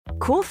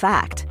Cool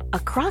fact, a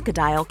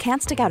crocodile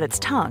can't stick out its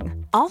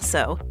tongue.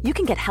 Also, you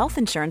can get health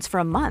insurance for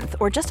a month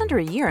or just under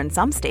a year in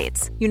some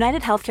states.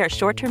 United Healthcare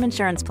short-term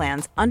insurance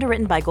plans,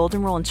 underwritten by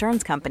Golden Rule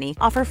Insurance Company,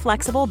 offer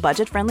flexible,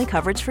 budget-friendly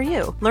coverage for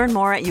you. Learn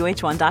more at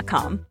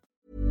uh1.com.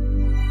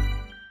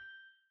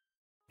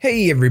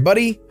 Hey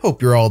everybody,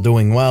 hope you're all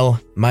doing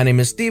well. My name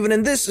is Steven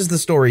and this is the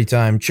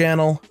Storytime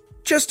channel.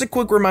 Just a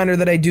quick reminder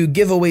that I do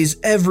giveaways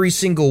every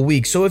single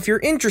week, so if you're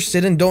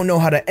interested and don't know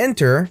how to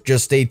enter,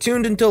 just stay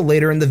tuned until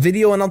later in the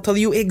video and I'll tell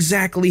you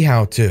exactly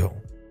how to.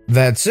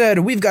 That said,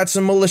 we've got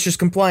some malicious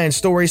compliance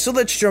stories, so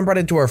let's jump right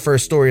into our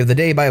first story of the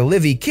day by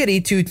Livy Kitty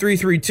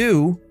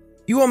 2332.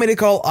 You want me to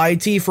call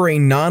IT for a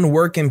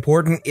non-work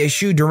important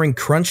issue during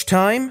crunch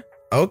time?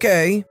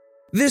 Okay.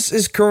 This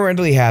is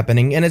currently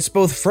happening and it's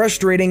both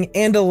frustrating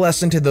and a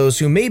lesson to those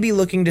who may be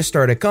looking to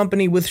start a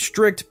company with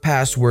strict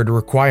password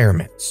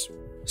requirements.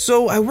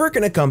 So I work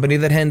in a company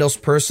that handles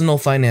personal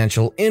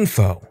financial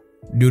info.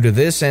 Due to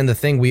this and the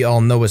thing we all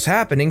know is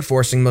happening,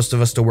 forcing most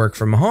of us to work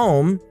from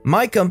home,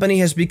 my company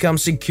has become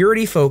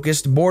security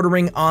focused,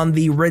 bordering on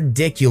the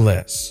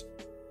ridiculous.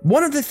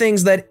 One of the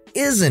things that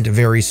isn't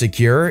very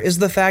secure is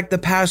the fact the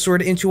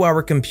password into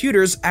our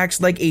computers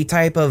acts like a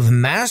type of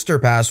master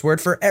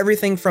password for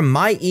everything from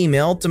my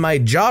email to my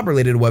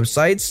job-related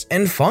websites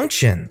and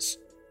functions.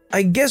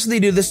 I guess they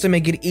do this to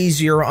make it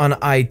easier on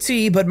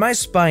IT, but my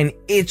spine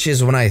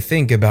itches when I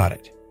think about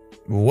it.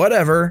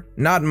 Whatever,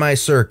 not my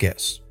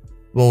circus.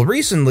 Well,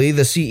 recently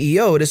the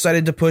CEO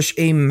decided to push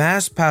a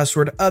mass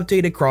password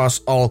update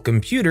across all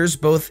computers,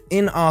 both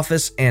in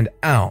office and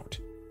out.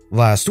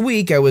 Last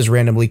week, I was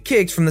randomly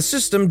kicked from the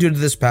system due to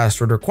this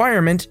password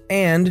requirement,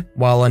 and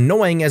while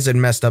annoying as it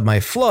messed up my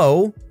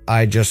flow,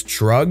 I just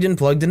shrugged and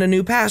plugged in a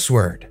new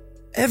password.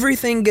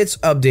 Everything gets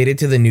updated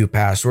to the new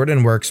password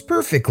and works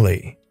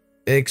perfectly.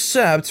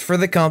 Except for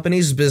the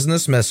company's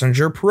business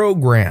messenger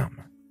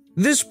program.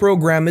 This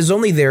program is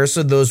only there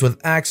so those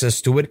with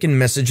access to it can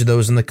message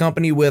those in the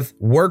company with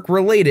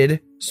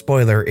work-related,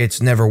 spoiler,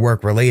 it's never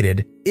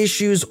work-related,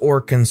 issues or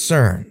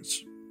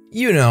concerns.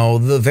 You know,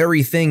 the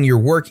very thing your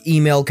work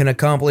email can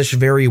accomplish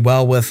very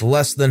well with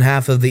less than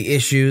half of the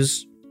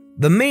issues.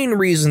 The main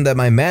reason that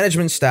my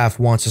management staff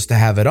wants us to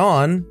have it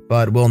on,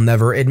 but will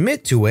never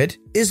admit to it,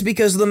 is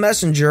because the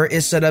messenger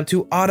is set up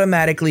to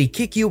automatically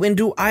kick you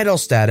into idle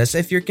status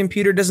if your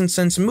computer doesn't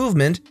sense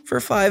movement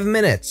for 5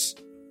 minutes.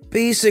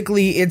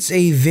 Basically, it's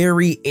a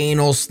very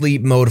anal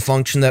sleep mode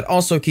function that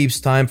also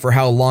keeps time for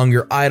how long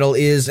your idle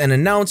is and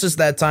announces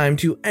that time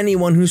to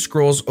anyone who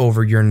scrolls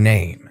over your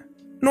name.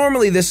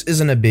 Normally this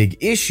isn't a big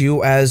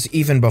issue, as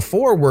even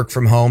before work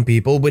from home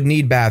people would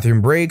need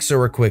bathroom breaks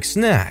or a quick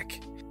snack.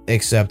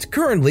 Except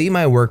currently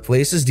my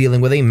workplace is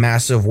dealing with a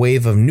massive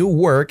wave of new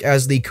work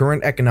as the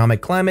current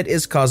economic climate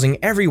is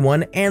causing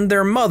everyone and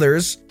their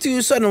mothers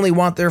to suddenly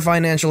want their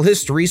financial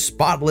history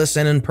spotless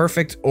and in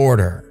perfect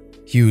order.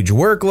 Huge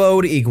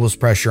workload equals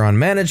pressure on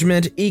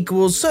management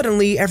equals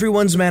suddenly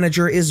everyone's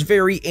manager is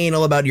very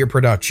anal about your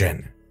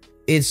production.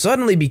 It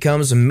suddenly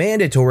becomes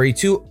mandatory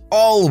to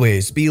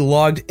always be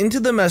logged into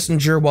the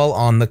messenger while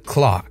on the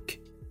clock.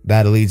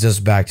 That leads us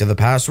back to the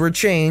password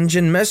change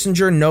and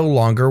messenger no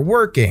longer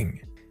working.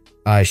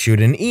 I shoot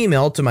an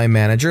email to my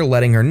manager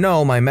letting her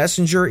know my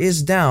messenger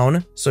is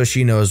down so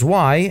she knows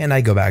why, and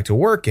I go back to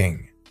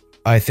working.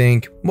 I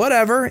think,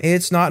 whatever,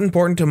 it's not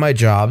important to my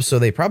job, so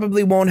they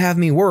probably won't have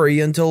me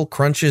worry until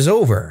crunch is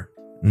over.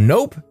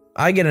 Nope,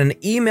 I get an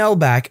email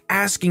back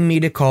asking me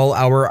to call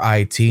our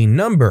IT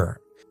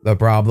number. The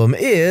problem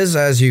is,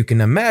 as you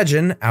can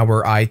imagine,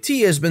 our IT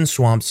has been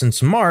swamped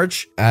since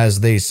March,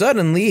 as they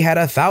suddenly had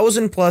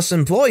 1,000+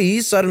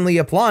 employees suddenly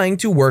applying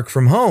to work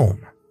from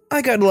home.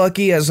 I got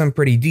lucky as I'm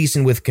pretty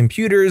decent with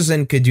computers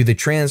and could do the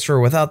transfer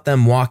without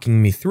them walking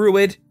me through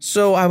it,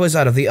 so I was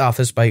out of the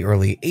office by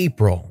early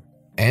April.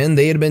 And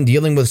they had been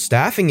dealing with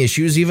staffing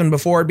issues even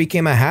before it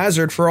became a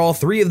hazard for all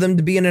 3 of them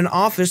to be in an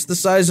office the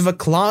size of a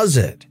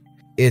closet.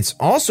 It's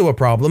also a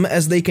problem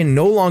as they can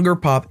no longer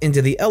pop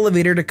into the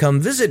elevator to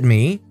come visit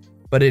me,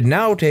 but it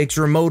now takes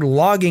remote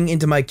logging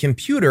into my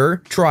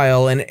computer,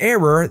 trial and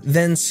error,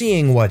 then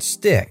seeing what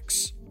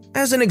sticks.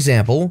 As an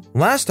example,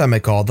 last time I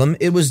called them,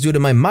 it was due to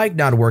my mic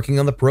not working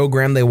on the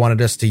program they wanted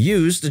us to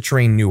use to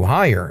train new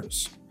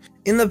hires.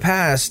 In the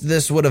past,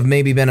 this would have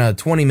maybe been a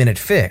 20-minute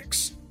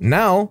fix.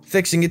 Now,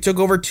 fixing it took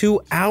over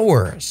 2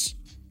 hours.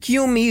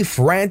 Cue me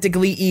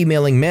frantically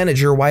emailing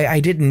manager why I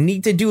didn't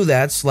need to do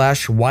that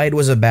 / why it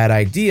was a bad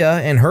idea,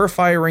 and her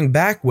firing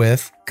back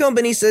with,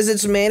 "Company says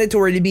it's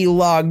mandatory to be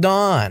logged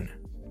on."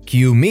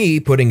 Cue me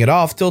putting it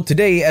off till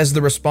today as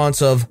the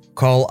response of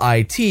 "call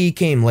IT"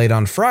 came late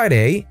on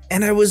Friday,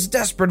 and I was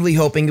desperately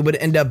hoping it would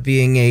end up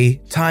being a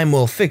 "time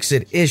will fix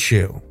it"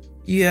 issue.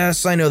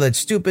 Yes, I know that's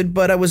stupid,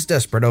 but I was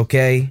desperate,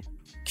 okay?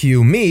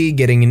 Cue me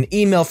getting an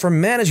email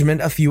from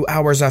management a few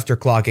hours after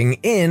clocking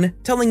in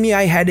telling me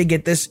I had to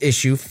get this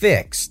issue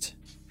fixed.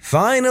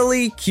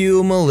 Finally,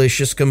 cue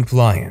malicious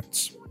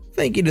compliance.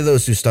 Thank you to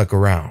those who stuck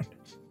around.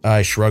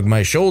 I shrug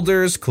my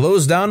shoulders,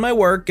 close down my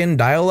work, and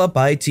dial up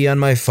IT on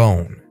my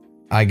phone.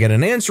 I get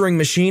an answering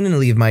machine and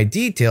leave my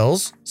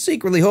details,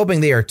 secretly hoping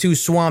they are too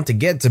swamped to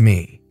get to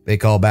me. They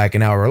call back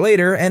an hour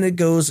later and it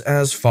goes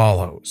as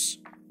follows.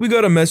 We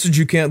got a message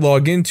you can't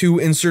log into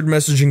insert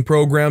messaging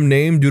program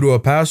name due to a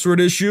password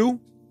issue?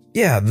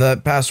 Yeah,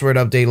 the password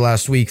update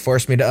last week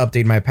forced me to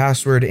update my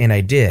password and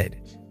I did.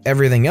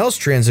 Everything else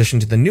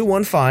transitioned to the new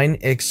one fine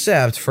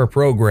except for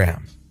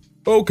program.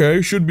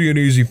 Okay, should be an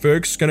easy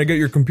fix. Can I get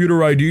your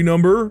computer ID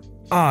number?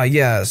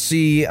 Yeah,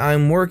 see,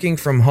 I'm working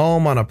from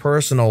home on a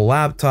personal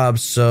laptop,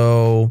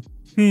 so...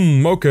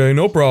 Okay,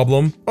 no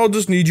problem. I'll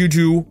just need you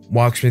to...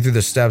 Walks me through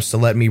the steps to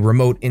let me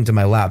remote into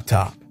my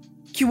laptop.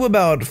 Cue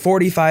about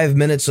 45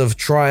 minutes of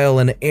trial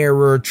and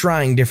error,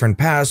 trying different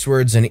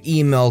passwords and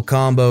email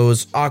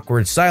combos,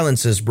 awkward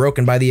silences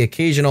broken by the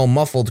occasional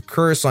muffled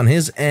curse on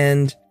his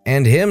end,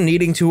 and him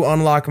needing to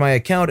unlock my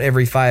account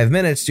every 5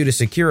 minutes due to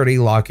security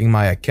locking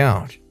my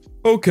account.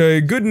 Okay,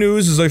 good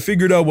news is I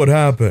figured out what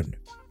happened.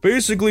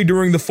 Basically,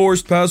 during the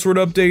forced password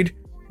update,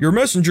 your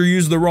messenger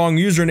used the wrong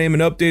username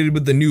and updated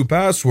with the new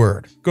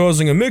password,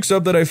 causing a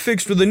mix-up that I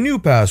fixed with a new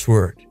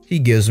password. He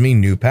gives me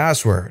new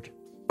password.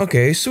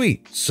 Okay,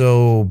 sweet.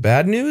 So,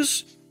 bad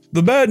news?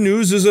 The bad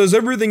news is as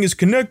everything is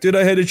connected,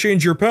 I had to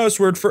change your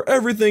password for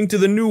everything to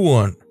the new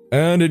one.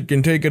 And it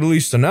can take at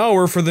least an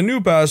hour for the new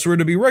password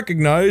to be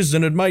recognized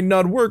and it might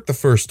not work the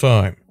first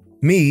time.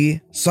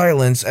 Me,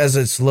 silence as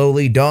it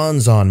slowly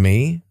dawns on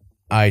me.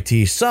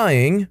 IT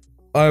sighing.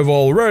 I've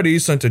already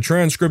sent a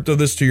transcript of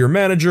this to your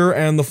manager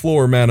and the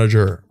floor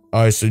manager.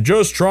 I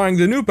suggest trying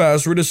the new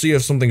password to see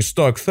if something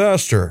stuck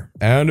faster.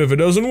 And if it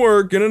doesn't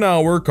work in an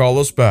hour, call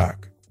us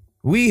back.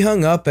 We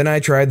hung up and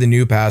I tried the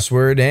new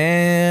password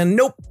and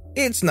nope,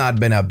 it's not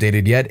been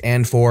updated yet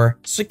and for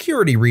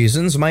security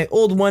reasons, my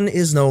old one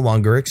is no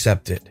longer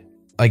accepted.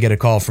 I get a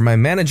call from my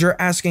manager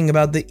asking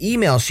about the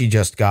email she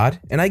just got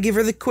and I give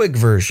her the quick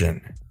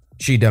version.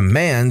 She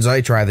demands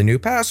I try the new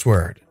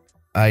password.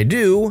 I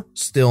do,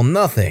 still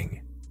nothing.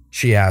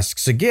 She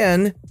asks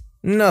again,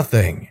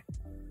 nothing.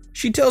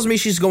 She tells me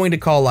she's going to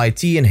call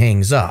IT and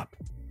hangs up.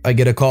 I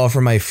get a call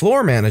from my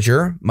floor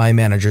manager, my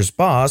manager's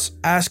boss,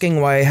 asking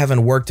why I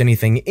haven't worked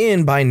anything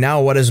in by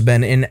now what has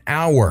been an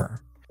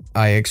hour.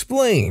 I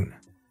explain.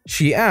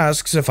 She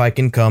asks if I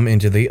can come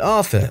into the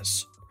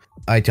office.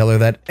 I tell her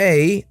that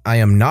A, I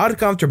am not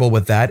comfortable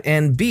with that,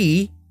 and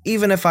B,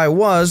 even if I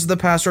was, the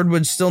password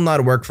would still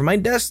not work for my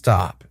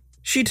desktop.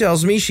 She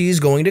tells me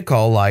she's going to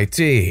call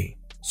IT.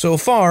 So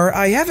far,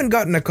 I haven't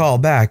gotten a call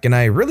back, and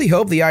I really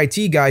hope the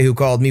IT guy who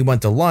called me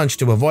went to lunch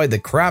to avoid the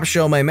crap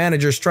show my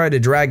managers tried to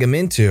drag him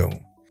into.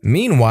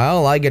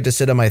 Meanwhile, I get to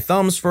sit on my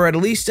thumbs for at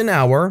least an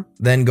hour,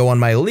 then go on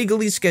my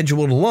legally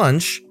scheduled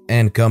lunch,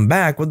 and come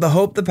back with the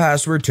hope the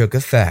password took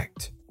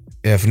effect.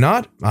 If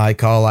not, I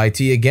call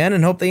IT again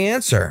and hope they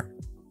answer.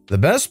 The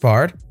best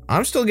part,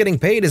 I'm still getting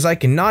paid as I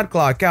cannot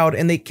clock out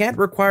and they can't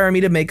require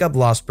me to make up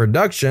lost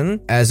production,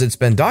 as it's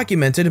been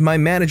documented my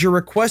manager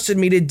requested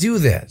me to do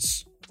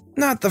this.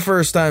 Not the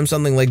first time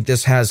something like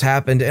this has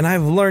happened, and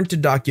I've learned to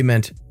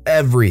document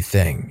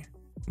everything.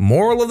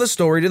 Moral of the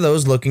story to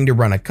those looking to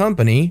run a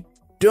company,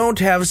 don't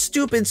have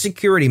stupid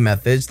security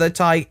methods that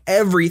tie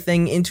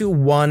everything into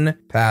one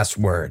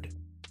password.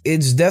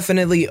 It's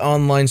definitely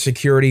online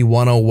security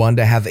 101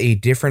 to have a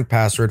different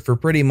password for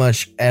pretty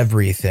much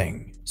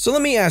everything. So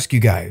let me ask you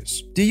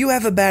guys, do you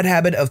have a bad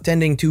habit of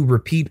tending to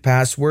repeat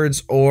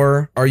passwords,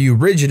 or are you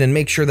rigid and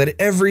make sure that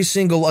every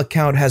single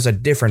account has a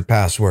different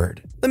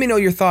password? Let me know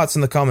your thoughts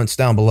in the comments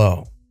down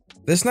below.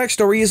 This next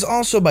story is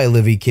also by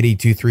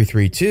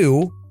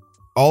LivyKitty2332.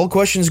 All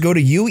questions go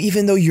to you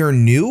even though you're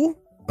new?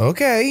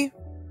 Okay.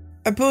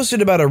 I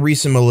posted about a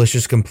recent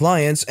malicious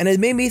compliance and it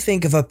made me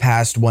think of a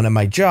past one at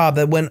my job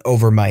that went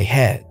over my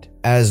head,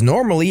 as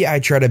normally I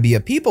try to be a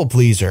people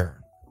pleaser.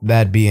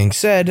 That being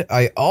said,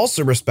 I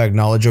also respect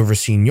knowledge over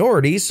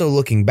seniority, so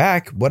looking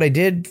back, what I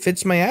did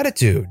fits my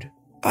attitude.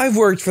 I've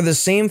worked for the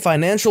same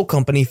financial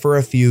company for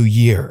a few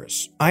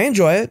years. I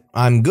enjoy it,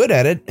 I'm good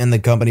at it, and the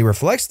company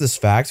reflects this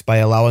fact by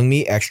allowing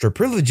me extra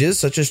privileges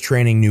such as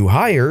training new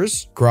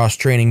hires,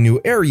 cross-training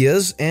new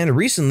areas, and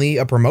recently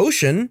a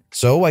promotion,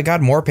 so I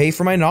got more pay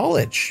for my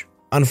knowledge.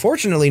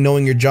 Unfortunately,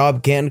 knowing your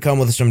job can come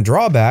with some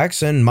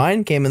drawbacks, and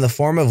mine came in the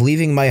form of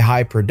leaving my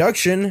high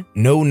production,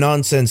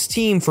 no-nonsense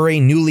team for a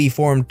newly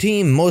formed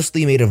team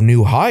mostly made of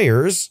new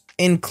hires,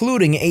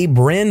 including a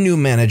brand new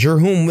manager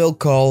whom we'll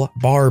call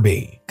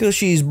Barbie, cause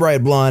she's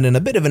bright blonde and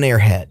a bit of an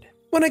airhead.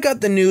 When I got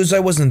the news, I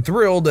wasn't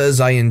thrilled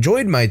as I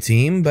enjoyed my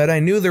team, but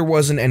I knew there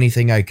wasn't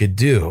anything I could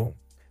do.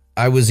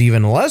 I was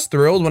even less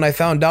thrilled when I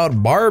found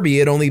out Barbie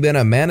had only been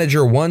a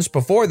manager once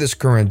before this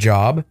current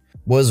job,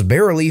 was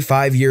barely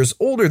 5 years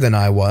older than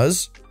I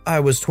was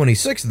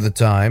 26 at the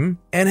time,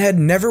 and had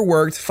never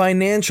worked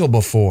financial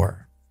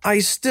before. I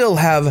still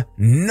have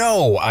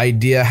no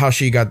idea how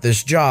she got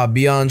this job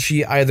beyond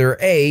she either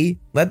A,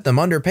 let them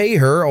underpay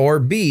her, or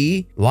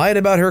B, lied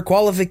about her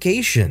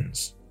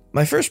qualifications.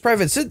 My first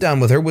private sit down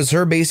with her was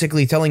her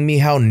basically telling me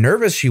how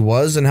nervous she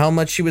was and how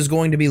much she was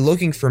going to be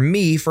looking for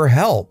me for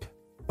help.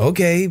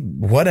 Okay,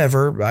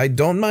 whatever, I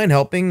don't mind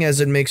helping as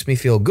it makes me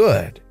feel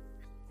good.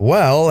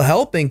 Well,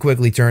 helping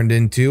quickly turned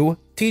into,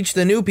 teach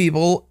the new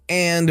people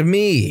and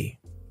me.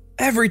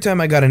 Every time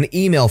I got an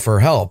email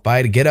for help,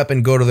 I'd get up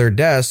and go to their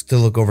desk to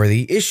look over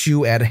the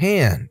issue at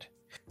hand.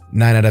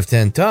 9 out of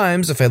 10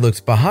 times, if I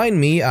looked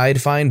behind me,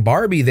 I'd find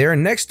Barbie there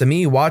next to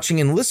me watching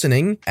and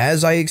listening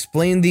as I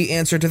explained the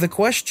answer to the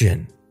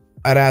question.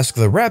 I'd ask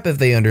the rep if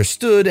they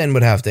understood and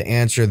would have to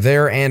answer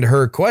their and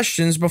her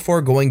questions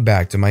before going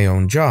back to my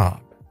own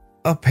job.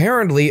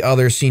 Apparently,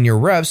 other senior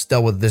reps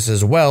dealt with this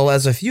as well,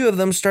 as a few of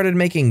them started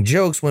making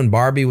jokes when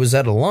Barbie was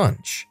at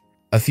lunch.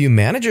 A few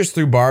managers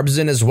threw barbs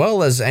in as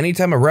well, as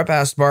anytime a rep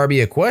asked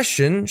Barbie a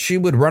question, she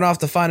would run off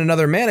to find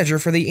another manager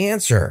for the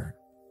answer.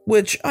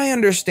 Which I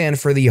understand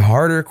for the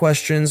harder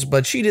questions,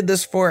 but she did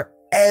this for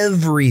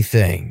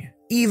everything,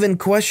 even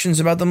questions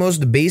about the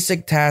most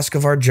basic task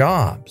of our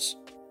jobs.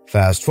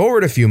 Fast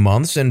forward a few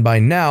months, and by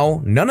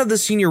now, none of the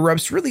senior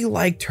reps really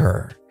liked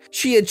her.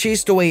 She had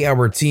chased away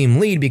our team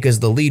lead because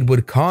the lead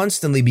would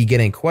constantly be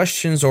getting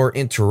questions or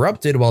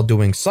interrupted while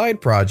doing side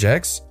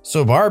projects,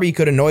 so Barbie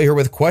could annoy her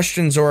with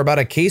questions or about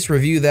a case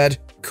review that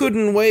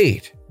couldn't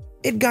wait.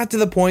 It got to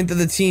the point that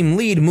the team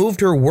lead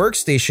moved her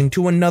workstation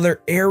to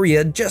another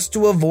area just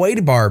to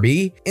avoid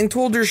Barbie and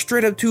told her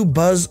straight up to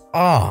buzz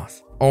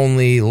off.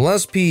 Only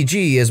less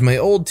PG, as my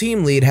old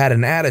team lead had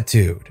an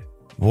attitude.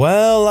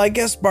 Well, I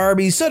guess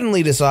Barbie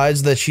suddenly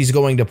decides that she's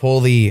going to pull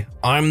the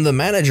 "I'm the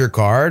manager"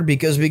 card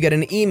because we get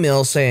an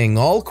email saying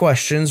all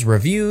questions,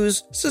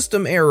 reviews,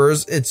 system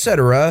errors,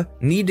 etc.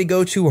 need to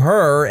go to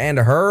her and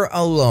her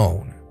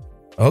alone.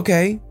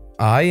 Okay,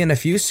 I and a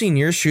few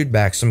seniors shoot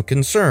back some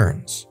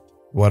concerns.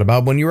 What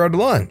about when you're at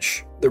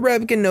lunch? The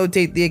rep can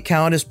notate the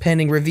account as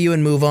pending review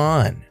and move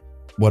on.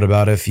 What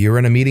about if you're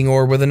in a meeting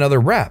or with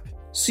another rep?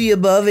 See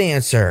above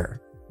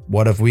answer.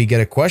 What if we get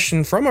a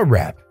question from a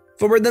rep?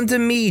 Forward them to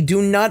me.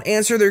 Do not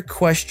answer their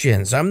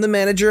questions. I'm the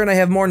manager and I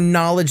have more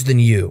knowledge than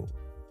you.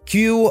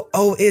 Q,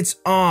 oh, it's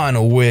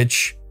on,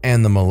 witch,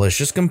 and the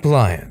malicious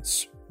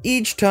compliance.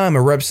 Each time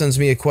a rep sends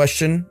me a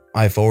question,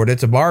 I forward it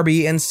to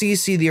Barbie and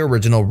CC the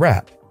original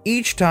rep.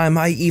 Each time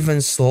I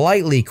even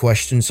slightly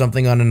question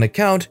something on an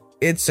account,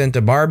 it's sent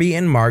to Barbie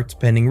and marked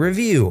pending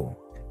review.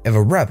 If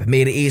a rep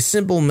made a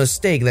simple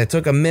mistake that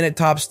took a minute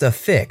tops to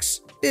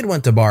fix, it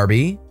went to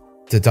Barbie.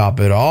 To top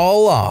it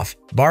all off,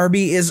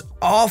 Barbie is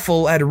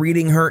awful at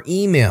reading her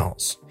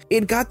emails.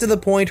 It got to the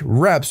point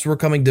reps were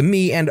coming to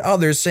me and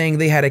others saying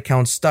they had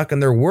accounts stuck in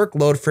their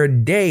workload for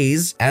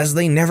days as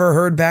they never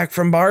heard back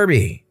from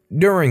Barbie.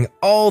 During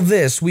all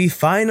this, we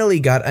finally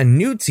got a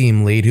new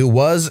team lead who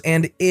was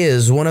and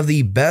is one of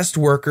the best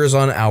workers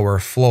on our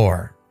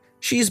floor.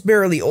 She's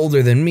barely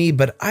older than me,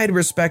 but I'd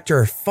respect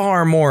her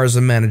far more as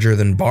a manager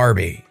than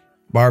Barbie.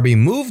 Barbie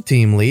moved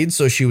team lead,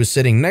 so she was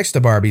sitting next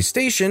to Barbie's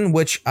station,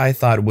 which I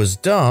thought was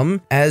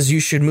dumb, as you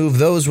should move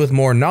those with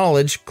more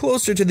knowledge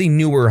closer to the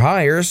newer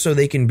hires so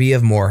they can be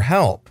of more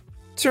help.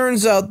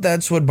 Turns out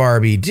that's what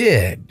Barbie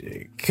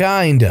did.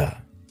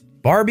 Kinda.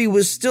 Barbie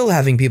was still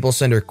having people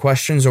send her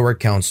questions or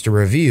accounts to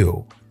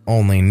review.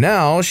 Only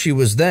now she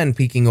was then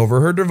peeking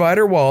over her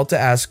divider wall to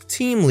ask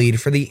team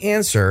lead for the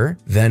answer,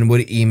 then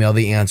would email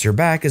the answer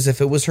back as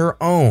if it was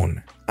her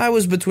own. I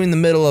was between the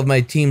middle of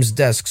my team's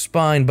desk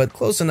spine, but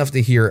close enough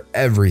to hear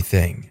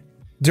everything.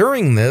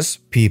 During this,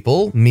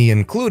 people, me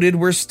included,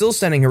 were still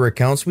sending her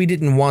accounts we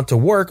didn't want to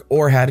work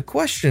or had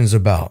questions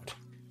about.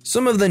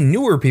 Some of the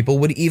newer people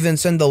would even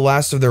send the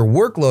last of their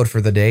workload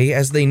for the day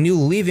as they knew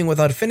leaving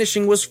without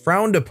finishing was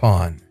frowned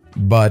upon.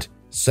 But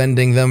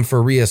sending them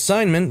for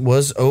reassignment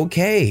was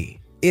okay.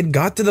 It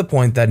got to the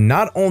point that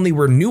not only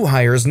were new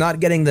hires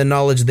not getting the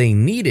knowledge they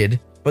needed,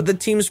 but the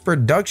team's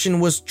production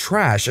was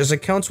trash as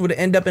accounts would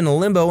end up in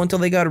limbo until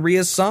they got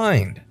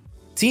reassigned.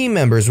 Team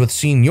members with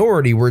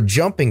seniority were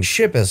jumping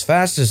ship as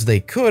fast as they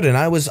could, and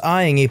I was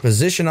eyeing a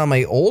position on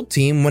my old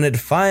team when it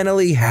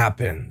finally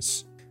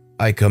happens.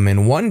 I come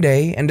in one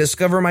day and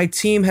discover my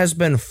team has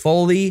been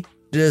fully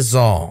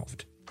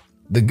dissolved.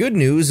 The good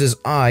news is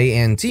I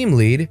and team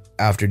lead,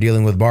 after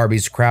dealing with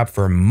Barbie's crap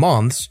for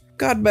months,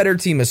 got better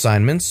team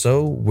assignments,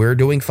 so we're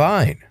doing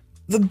fine.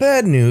 The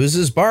bad news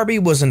is Barbie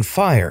wasn't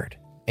fired.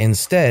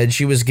 Instead,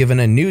 she was given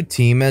a new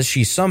team as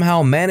she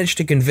somehow managed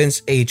to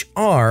convince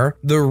HR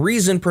the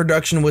reason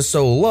production was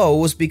so low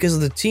was because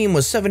the team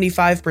was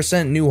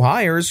 75% new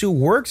hires who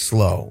worked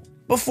slow.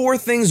 Before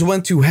things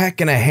went to heck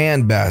in a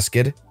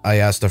handbasket, I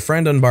asked a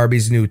friend on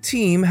Barbie's new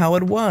team how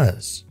it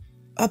was.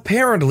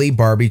 Apparently,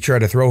 Barbie tried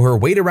to throw her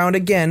weight around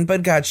again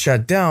but got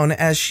shut down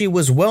as she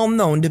was well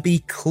known to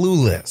be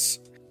clueless.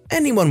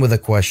 Anyone with a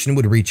question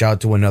would reach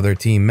out to another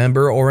team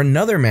member or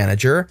another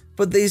manager,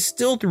 but they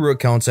still threw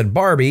accounts at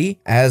Barbie,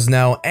 as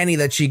now any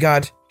that she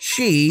got,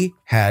 she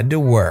had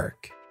to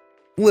work.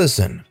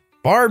 Listen,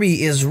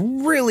 Barbie is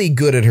really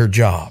good at her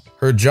job.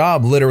 Her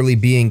job literally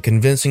being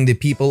convincing the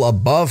people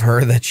above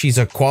her that she's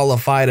a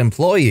qualified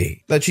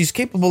employee, that she's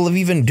capable of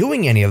even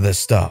doing any of this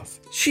stuff.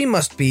 She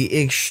must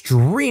be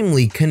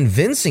extremely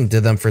convincing to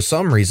them for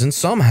some reason,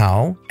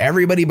 somehow.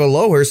 Everybody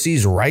below her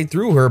sees right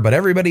through her, but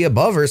everybody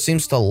above her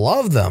seems to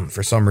love them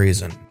for some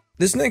reason.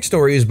 This next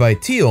story is by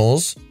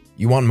Teals.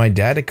 You want my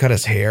dad to cut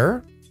his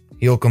hair?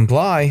 He'll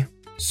comply.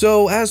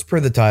 So, as per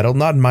the title,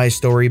 not my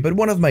story, but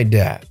one of my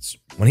dad's.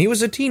 When he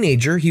was a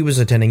teenager, he was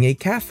attending a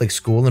Catholic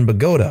school in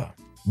Bogota.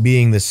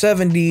 Being the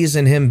 70s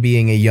and him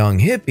being a young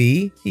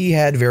hippie, he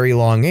had very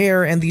long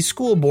hair and the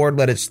school board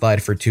let it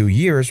slide for 2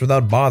 years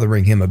without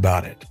bothering him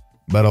about it.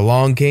 But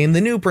along came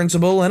the new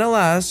principal and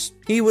alas,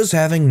 he was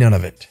having none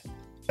of it.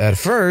 At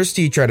first,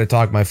 he tried to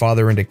talk my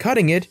father into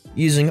cutting it,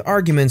 using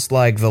arguments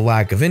like the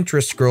lack of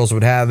interest girls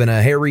would have in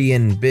a hairy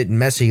and bit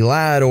messy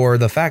lad or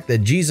the fact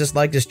that Jesus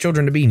liked his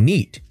children to be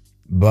neat.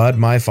 But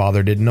my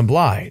father didn't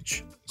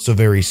oblige. So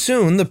very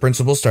soon, the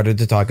principal started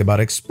to talk about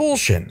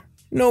expulsion.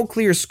 No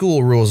clear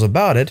school rules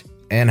about it,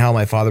 and how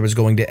my father was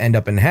going to end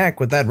up in heck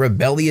with that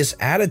rebellious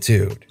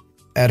attitude.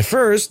 At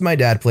first, my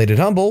dad played it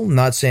humble,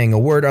 not saying a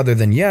word other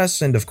than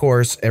yes, and of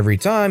course, every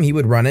time he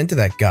would run into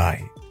that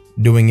guy.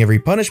 Doing every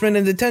punishment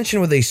in detention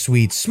with a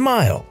sweet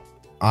smile.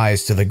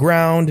 Eyes to the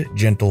ground,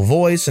 gentle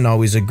voice, and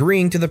always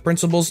agreeing to the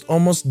principal's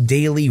almost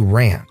daily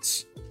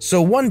rants. So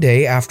one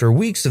day, after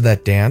weeks of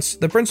that dance,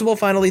 the principal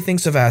finally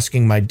thinks of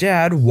asking my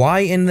dad why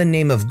in the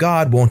name of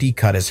God won't he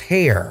cut his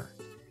hair.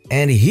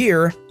 And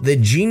here, the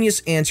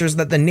genius answers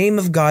that the name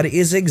of God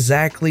is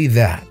exactly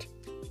that.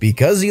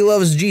 Because he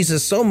loves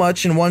Jesus so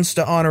much and wants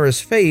to honor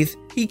his faith,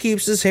 he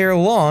keeps his hair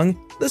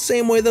long, the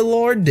same way the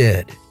Lord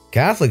did.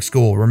 Catholic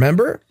school,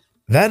 remember?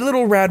 That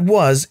little rat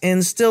was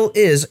and still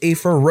is a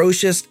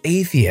ferocious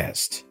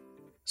atheist.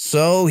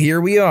 So here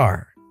we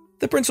are.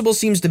 The principal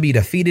seems to be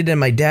defeated and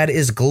my dad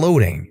is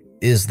gloating.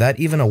 Is that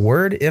even a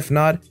word? If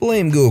not,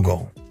 blame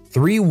Google.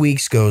 3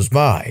 weeks goes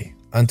by.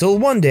 Until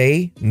one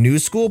day, new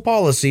school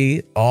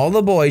policy, all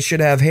the boys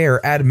should have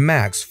hair at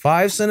max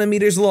 5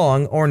 centimeters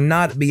long or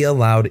not be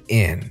allowed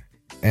in.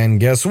 And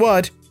guess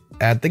what?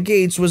 At the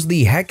gates was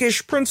the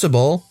heckish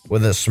principal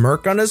with a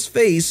smirk on his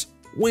face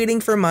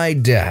waiting for my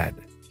dad.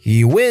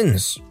 He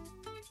wins.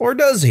 Or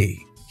does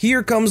he?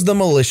 Here comes the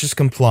malicious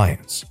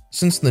compliance.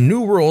 Since the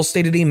new rule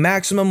stated a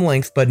maximum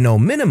length but no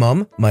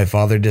minimum, my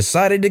father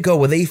decided to go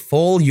with a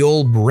full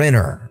Yul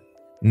Brynner.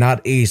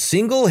 Not a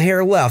single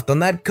hair left on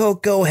that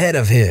cocoa head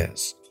of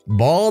his.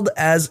 Bald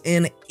as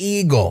an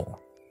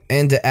eagle.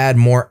 And to add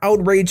more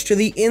outrage to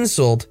the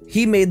insult,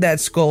 he made that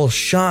skull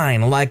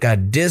shine like a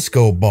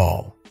disco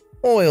ball.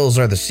 Oils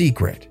are the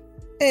secret.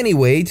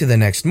 Anyway, to the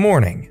next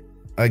morning.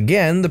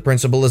 Again, the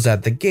principal is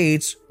at the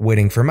gates,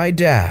 waiting for my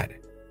dad.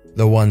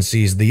 The one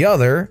sees the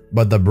other,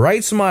 but the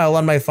bright smile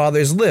on my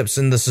father's lips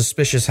and the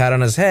suspicious hat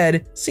on his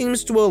head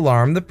seems to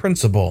alarm the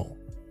principal,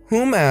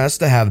 whom asked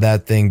to have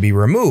that thing be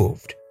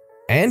removed.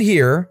 And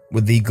here,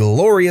 with the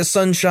glorious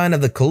sunshine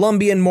of the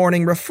Colombian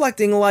morning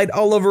reflecting light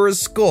all over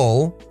his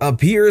skull,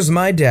 appears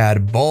my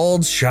dad,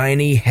 bald,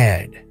 shiny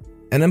head.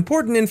 An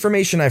important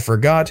information I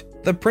forgot,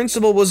 the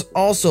principal was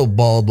also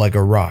bald like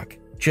a rock,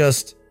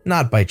 just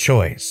not by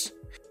choice.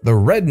 The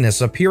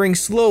redness appearing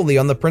slowly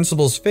on the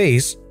principal's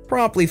face,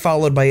 promptly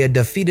followed by a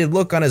defeated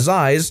look on his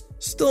eyes,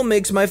 still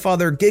makes my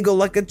father giggle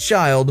like a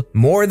child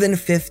more than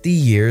 50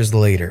 years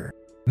later.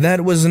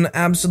 That was an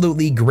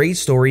absolutely great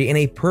story and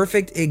a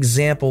perfect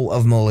example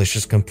of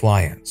malicious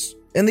compliance.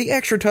 And the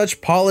extra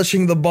touch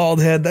polishing the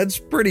bald head, that's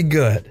pretty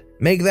good.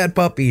 Make that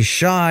puppy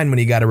shine when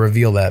you gotta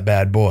reveal that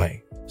bad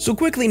boy. So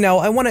quickly now,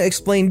 I want to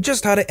explain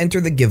just how to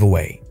enter the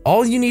giveaway.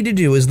 All you need to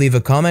do is leave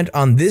a comment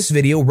on this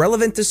video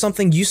relevant to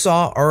something you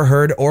saw or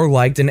heard or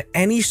liked in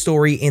any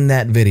story in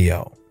that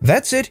video.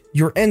 That's it,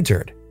 you're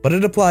entered. But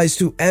it applies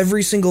to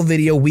every single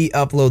video we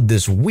upload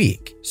this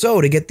week.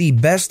 So to get the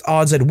best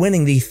odds at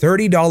winning the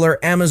 $30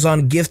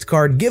 Amazon gift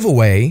card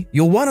giveaway,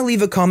 you'll want to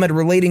leave a comment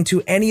relating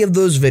to any of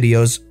those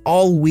videos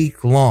all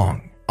week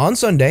long. On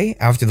Sunday,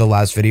 after the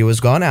last video has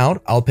gone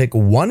out, I'll pick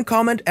one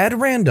comment at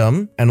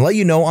random and let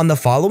you know on the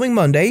following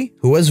Monday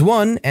who has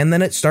won, and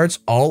then it starts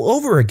all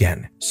over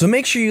again. So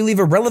make sure you leave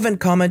a relevant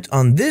comment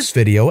on this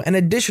video and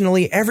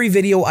additionally every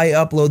video I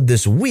upload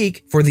this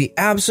week for the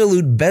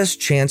absolute best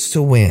chance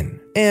to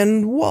win.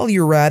 And while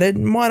you're at it,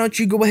 why don't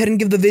you go ahead and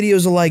give the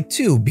videos a like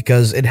too,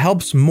 because it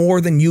helps more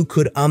than you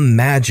could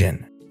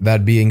imagine.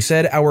 That being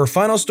said, our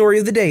final story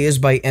of the day is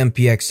by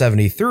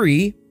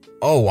MPX73.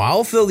 Oh,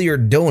 I'll fill your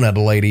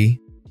donut, lady.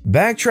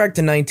 Backtrack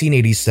to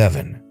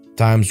 1987.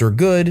 Times were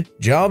good,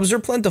 jobs are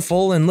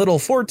plentiful, and little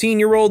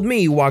 14-year-old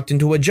me walked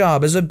into a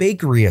job as a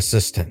bakery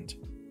assistant.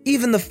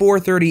 Even the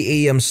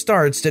 4:30 a.m.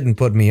 starts didn't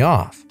put me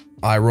off.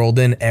 I rolled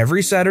in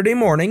every Saturday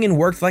morning and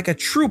worked like a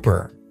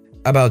trooper.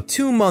 About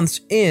 2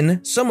 months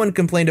in, someone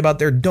complained about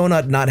their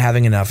donut not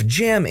having enough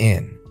jam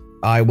in.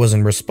 I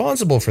wasn't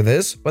responsible for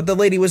this, but the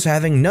lady was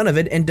having none of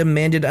it and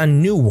demanded a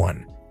new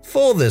one.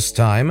 Full this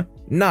time,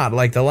 not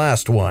like the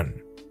last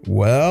one.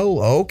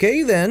 Well,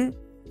 okay then.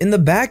 In the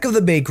back of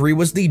the bakery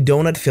was the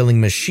donut filling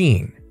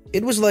machine.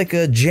 It was like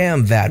a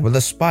jam vat with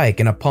a spike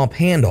and a pump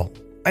handle.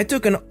 I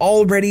took an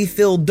already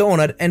filled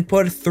donut and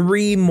put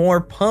 3 more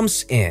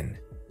pumps in.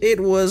 It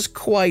was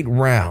quite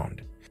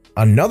round.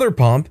 Another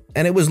pump,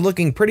 and it was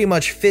looking pretty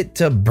much fit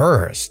to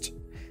burst.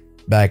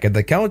 Back at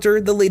the counter,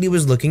 the lady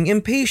was looking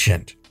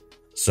impatient.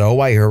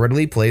 So I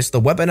hurriedly placed the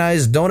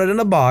weaponized donut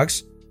in a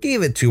box,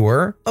 gave it to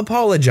her,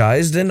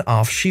 apologized, and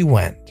off she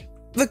went.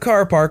 The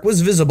car park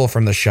was visible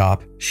from the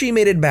shop. She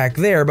made it back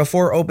there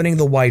before opening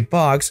the white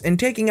box and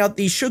taking out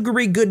the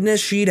sugary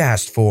goodness she'd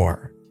asked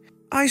for.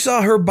 I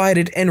saw her bite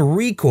it and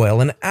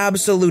recoil in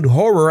absolute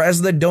horror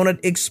as the donut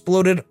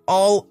exploded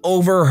all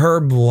over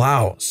her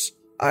blouse.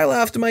 I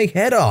laughed my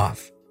head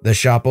off. The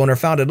shop owner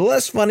found it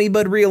less funny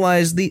but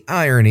realized the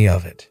irony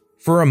of it.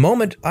 For a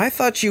moment, I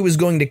thought she was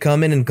going to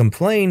come in and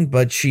complain,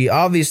 but she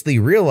obviously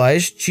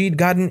realized she'd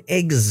gotten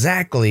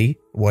exactly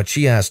what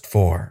she asked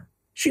for.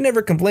 She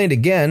never complained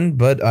again,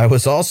 but I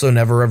was also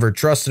never ever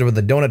trusted with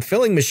a donut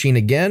filling machine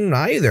again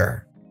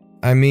either.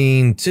 I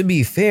mean, to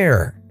be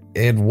fair,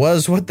 it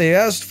was what they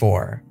asked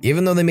for.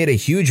 Even though they made a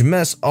huge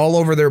mess all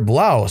over their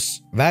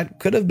blouse, that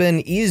could have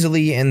been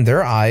easily, in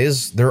their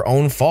eyes, their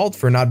own fault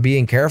for not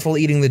being careful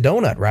eating the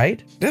donut,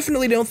 right?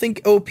 Definitely don't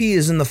think OP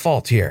is in the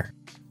fault here.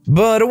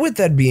 But with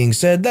that being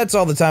said, that's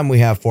all the time we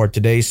have for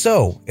today.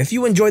 So, if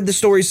you enjoyed the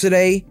stories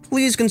today,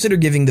 please consider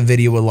giving the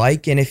video a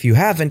like, and if you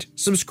haven't,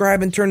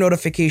 subscribe and turn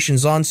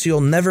notifications on so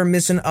you'll never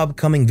miss an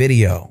upcoming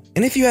video.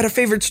 And if you had a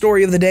favorite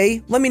story of the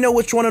day, let me know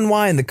which one and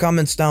why in the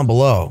comments down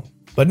below.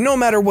 But no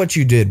matter what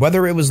you did,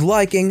 whether it was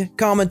liking,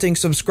 commenting,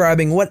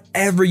 subscribing,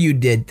 whatever you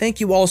did, thank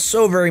you all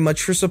so very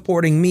much for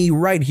supporting me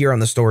right here on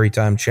the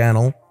Storytime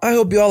channel. I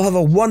hope you all have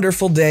a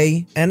wonderful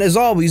day, and as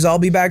always, I'll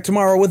be back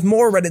tomorrow with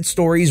more Reddit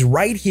stories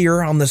right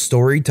here on the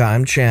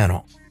Storytime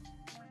channel.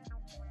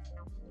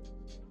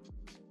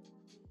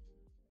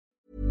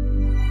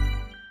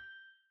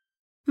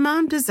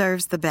 Mom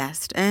deserves the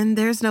best, and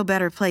there's no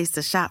better place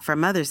to shop for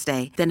Mother's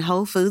Day than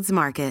Whole Foods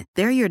Market.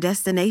 They're your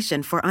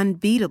destination for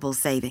unbeatable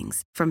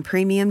savings, from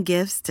premium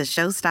gifts to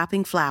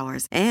show-stopping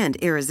flowers and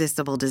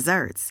irresistible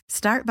desserts.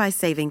 Start by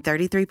saving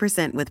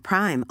 33% with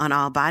Prime on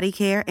all body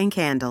care and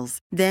candles.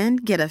 Then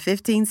get a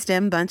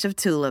 15-stem bunch of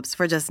tulips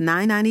for just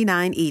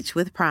 $9.99 each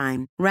with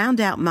Prime.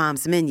 Round out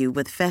Mom's menu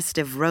with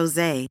festive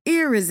rosé,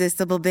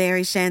 irresistible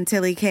berry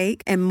chantilly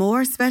cake, and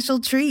more special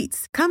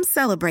treats. Come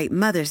celebrate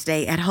Mother's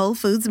Day at Whole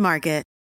Foods Market.